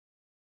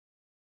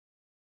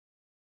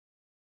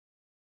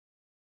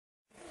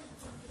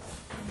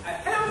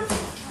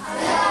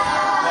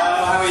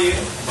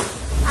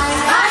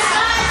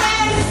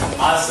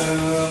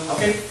Awesome.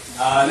 Okay,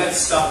 let's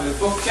start with the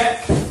book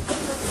check.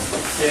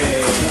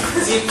 Okay,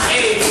 team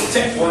A, book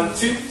check 1,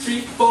 2,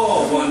 3,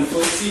 4. 1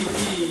 for team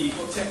B,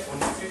 book check 1,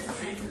 2,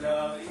 3.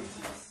 Lovely.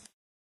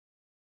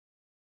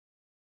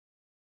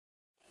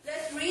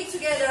 Let's read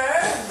together.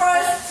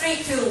 First, 3,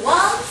 2,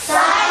 1.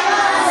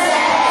 Simon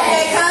says.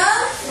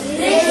 Second,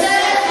 Listen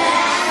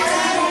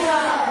and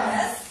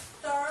yes.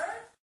 Third,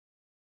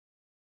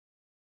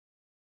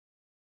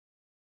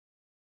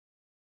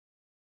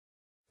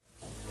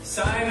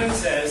 Simon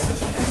says,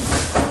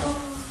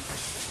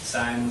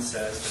 Simon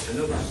says,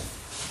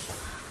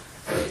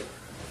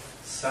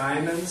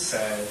 Simon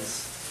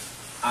says,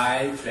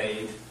 I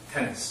played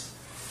tennis.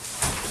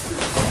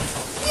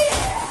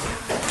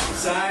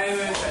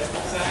 Simon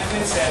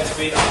says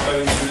we are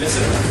going to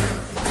listen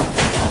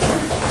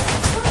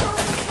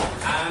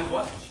and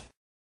watch.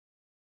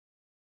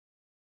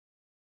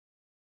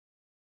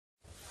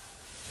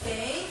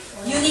 okay.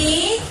 You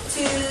need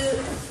to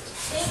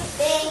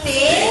think.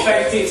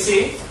 Effective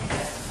C.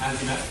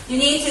 Antina. You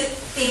need to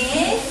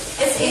think.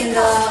 It's in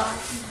the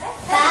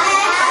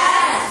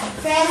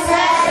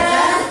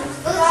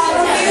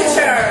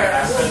future.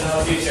 That's the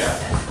future.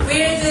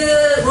 We'll do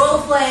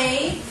role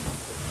play.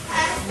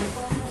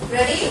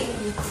 Ready?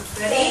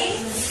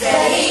 Ready?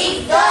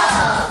 Steady, go!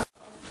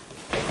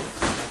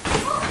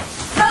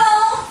 Hello!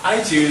 Hi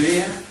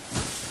Julia.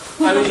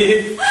 How are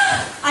you?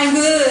 I'm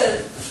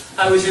good.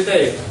 How was your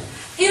day?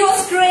 It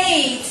was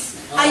great.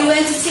 I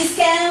went to cheese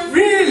camp.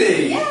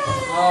 Really? Yeah.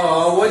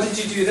 Oh, what did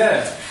you do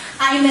there?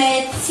 I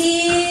made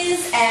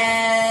cheese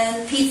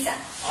and pizza.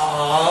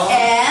 Oh.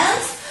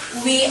 And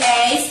we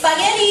ate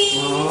spaghetti.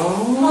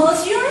 Oh. How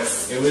was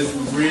yours? It was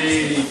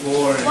really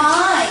boring.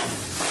 Why?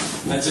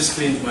 I just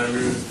cleaned my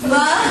room.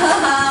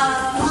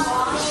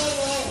 Wow.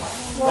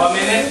 1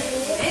 minute.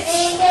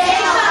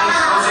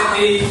 Was it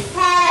the?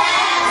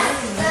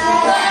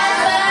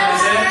 What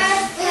is it?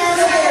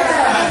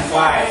 And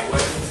why?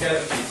 Working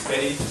together, please.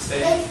 Steady,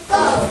 steady.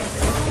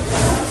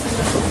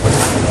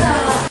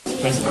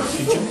 Present,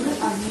 future.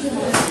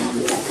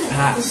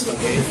 Past.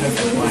 Okay,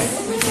 perfect. Why?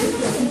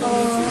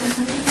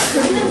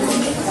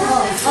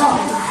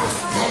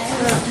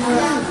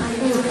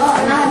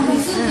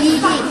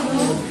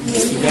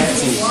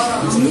 Spaghetti.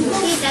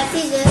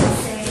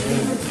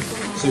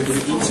 So we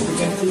eat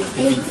spaghetti?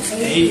 We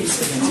ate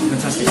spaghetti.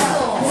 Fantastic.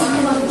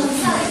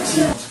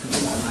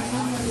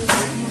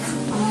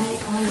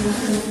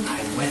 I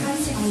went.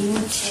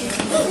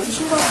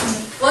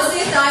 What's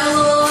the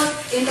dialogue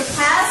in the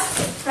past,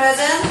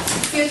 present,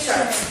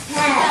 future?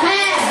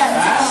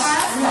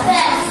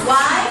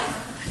 Why?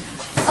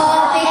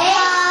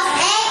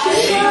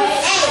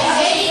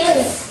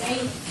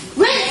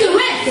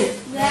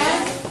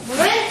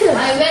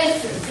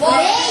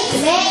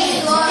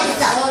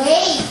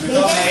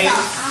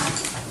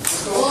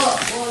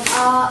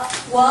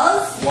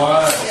 Was?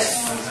 Was. Yes.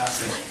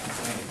 Fantastic.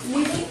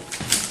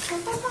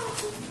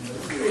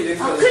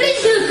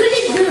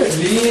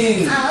 Clean.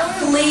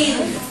 Clean.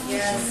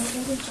 Yes.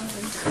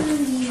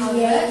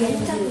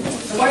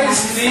 So why is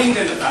clean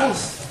in the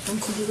past?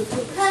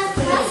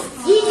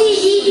 ED,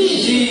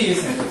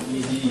 isn't it?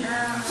 ED.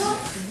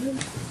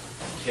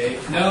 Okay,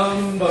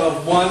 number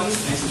 1 is...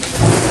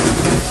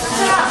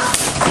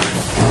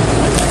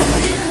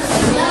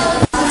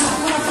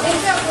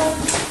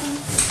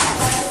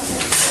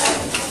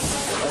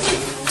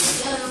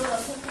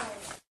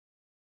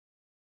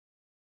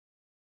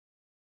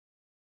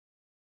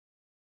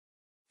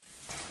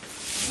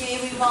 Okay,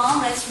 everyone,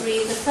 let's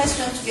read the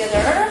question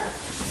together.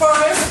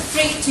 First,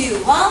 3,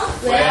 2, 1.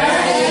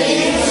 Where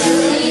did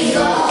we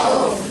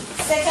go?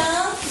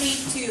 Second,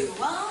 3, 2,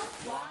 1.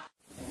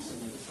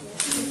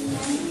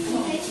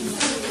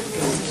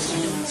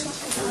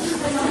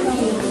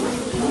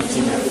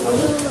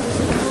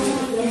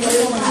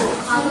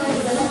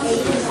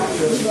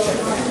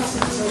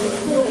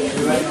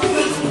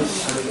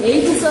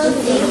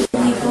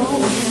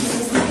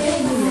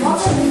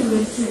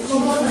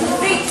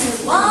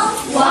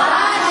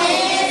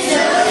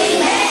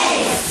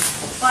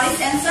 What is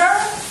the answer?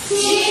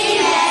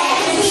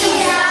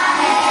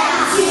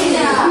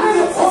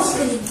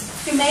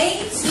 To make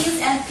cheese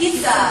and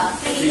pizza.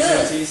 Pretty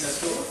good. Cheese, that's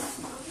cool.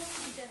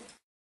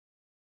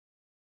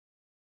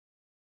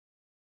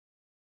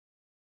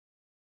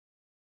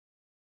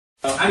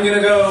 I'm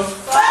gonna go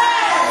first.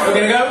 We're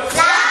gonna go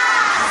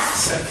last.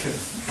 Second.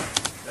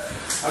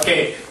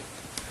 Okay.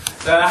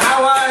 So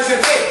how was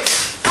your day?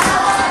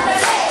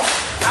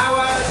 How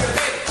was your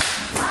day?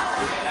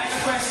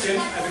 I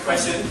have a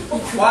question.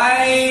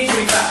 Why do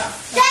we clap?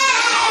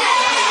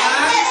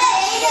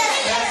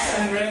 Yes,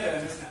 and red.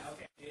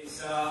 Okay.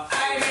 So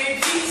I made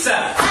pizza.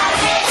 I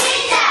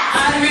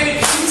made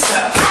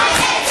pizza.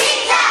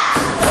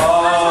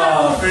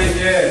 Oh, pretty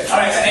good.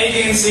 Alright, so A, B,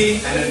 and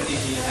C, and then D, E,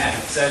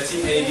 F. So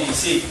team A, B,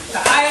 C. So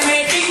I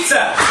made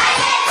pizza. I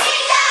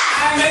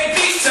made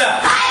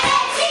pizza.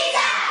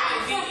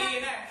 D, E,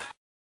 and F.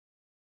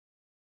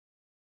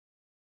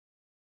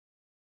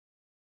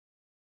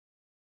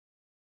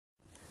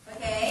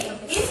 Okay,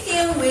 each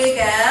team will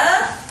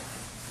get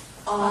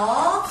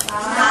all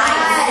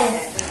 9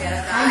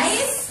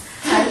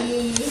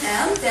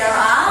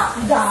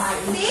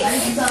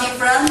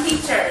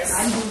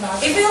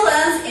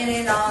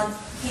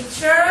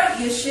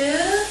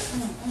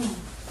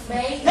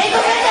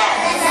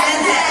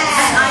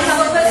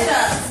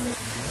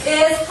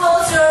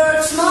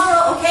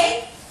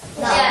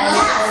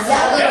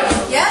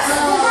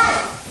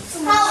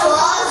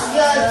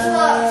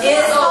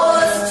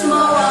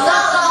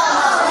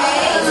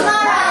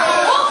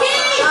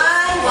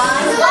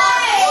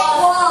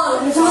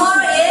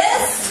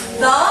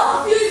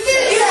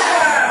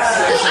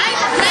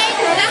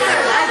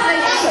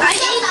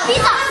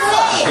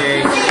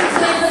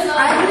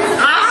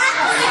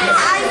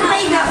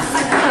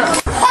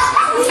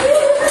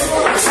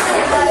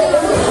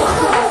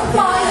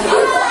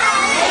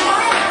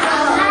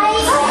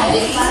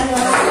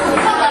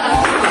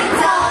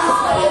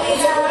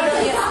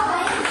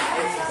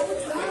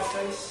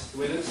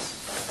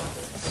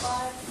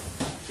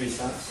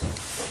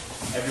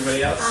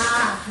 Anybody else?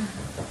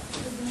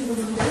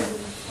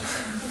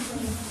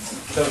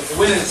 So the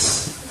winners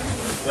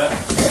were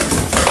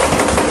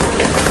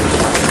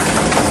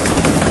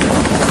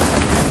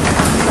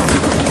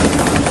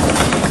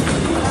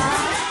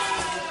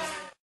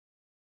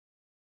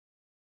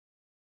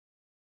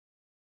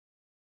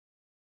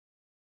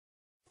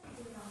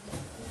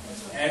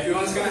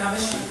everyone's going to have a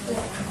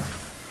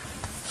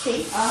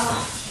sheet.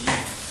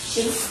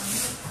 Sheet.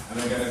 And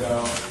we're going to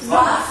go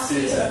rock,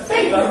 scissors,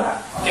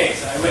 paper. Okay,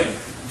 so I win.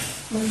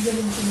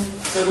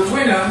 So the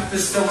winner,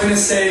 does the winner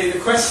say the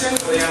question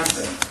or the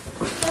answer?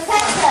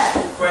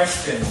 The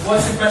Question.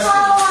 What's the question?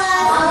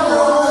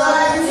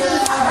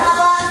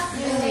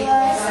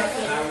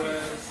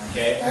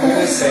 Okay, I'm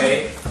going to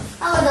say,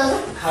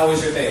 how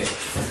was your day?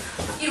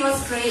 It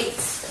was great.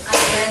 I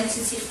went to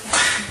see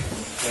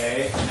friends.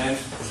 Okay, and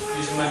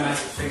using my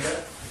magic finger.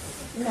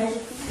 I'm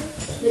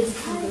just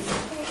going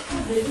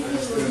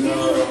to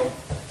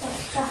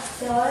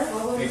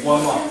go make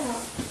one more.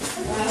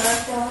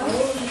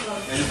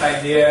 And if I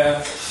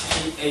hear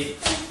he ate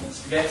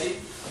spaghetti,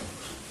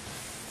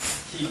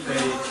 he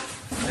played.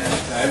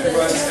 So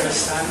everyone's going to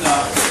stand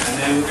up and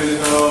then we're going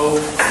to go.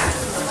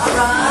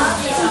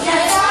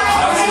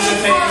 Answers the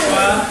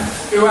paper.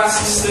 Who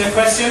asks the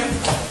question?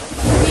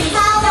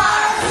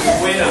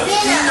 Winner.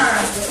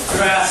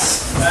 Who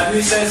asks? Who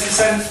says he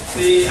sent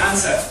the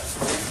answer?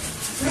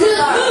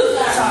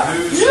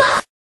 Loser.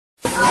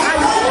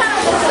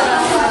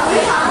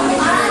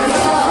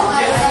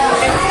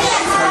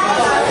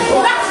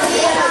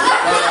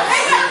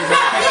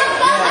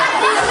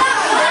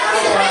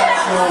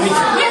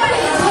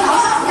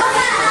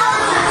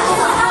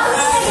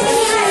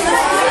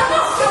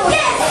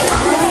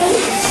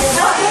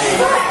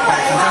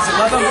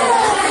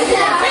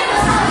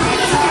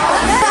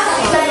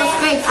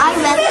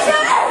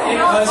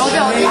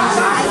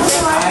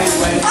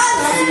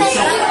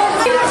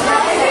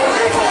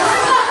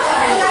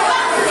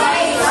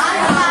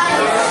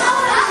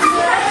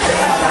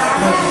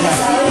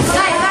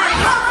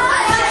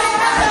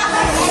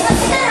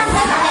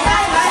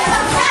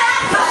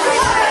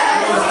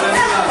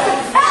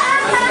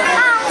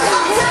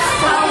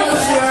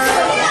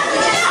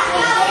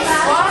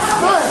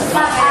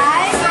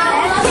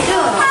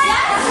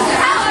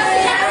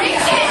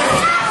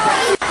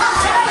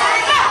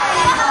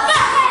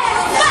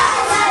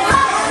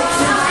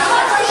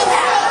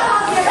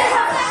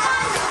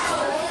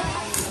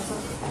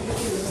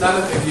 Stand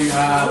up if you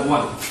have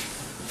 1,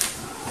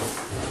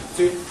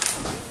 2,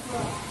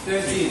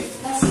 13,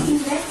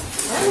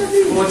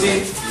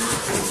 14,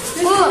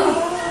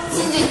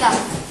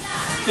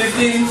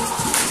 15.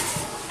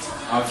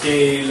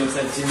 Okay, looks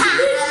like Jimmy.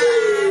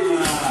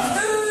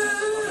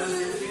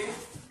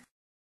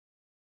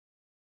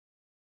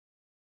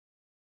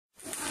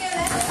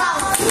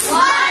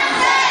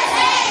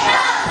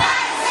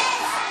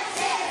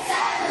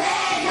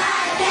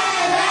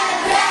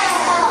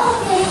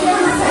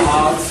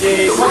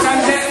 Okay, what time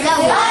is it?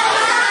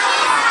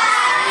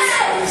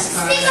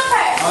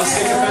 I'll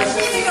stick a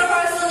person.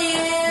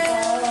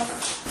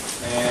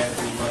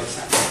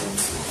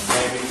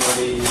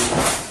 Everybody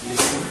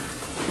listening,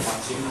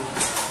 watching,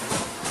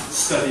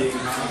 studying,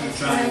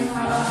 trying,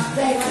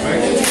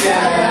 working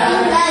together,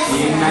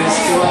 being nice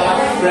to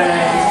our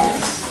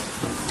friends.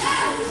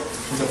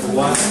 So for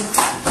 1,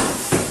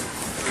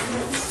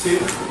 2,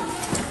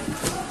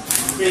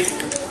 3,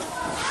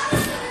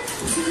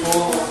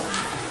 4.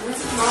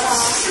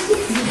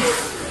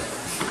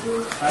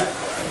 Right?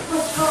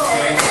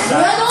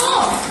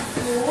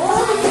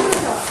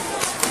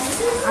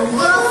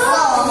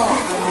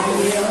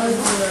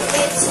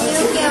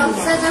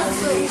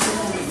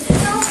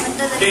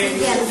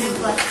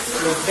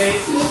 Okay,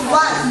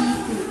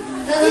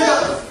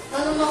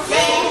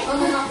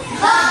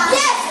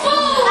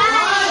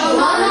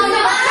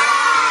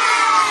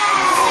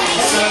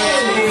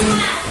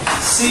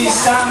 See,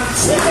 stand.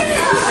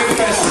 Take a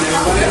person.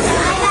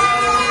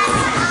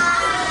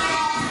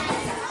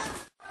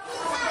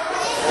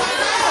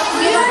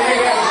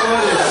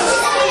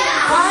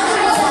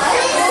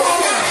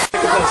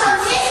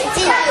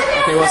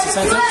 Okay, what's the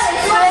sentence?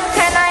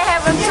 Can I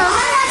have a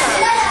toast?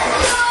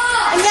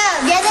 아니야,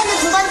 얘네는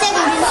두 번째고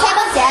우리는 세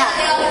번째야.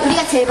 우리가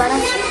제일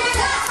많아.